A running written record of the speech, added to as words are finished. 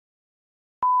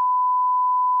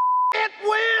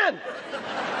win.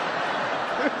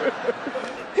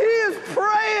 He is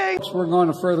praying. We're going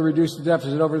to further reduce the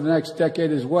deficit over the next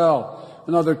decade as well,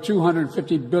 another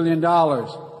 $250 billion.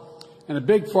 And a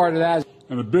big part of that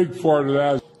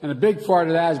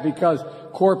is because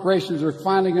corporations are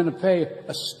finally going to pay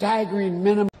a staggering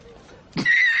minimum.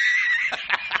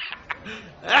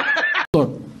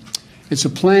 Look, it's a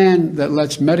plan that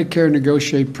lets Medicare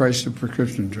negotiate price of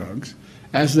prescription drugs,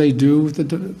 as they do with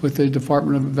the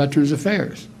Department of Veterans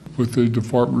Affairs.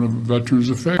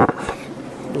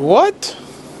 What?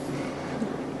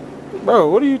 Bro,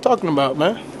 what are you talking about,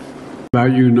 man?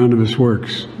 About you, none of this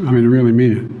works. I mean, I really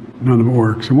mean it. None of it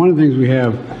works. And one of the things we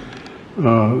have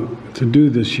to do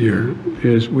this year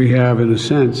is we have, in a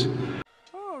sense...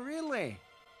 Oh, really?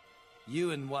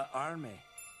 You in what army?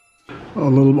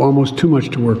 almost too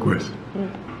much to work with.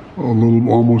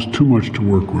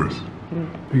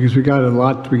 Because we got a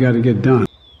lot we got to get done.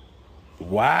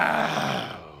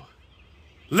 Wow.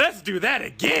 Let's do that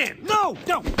again. No.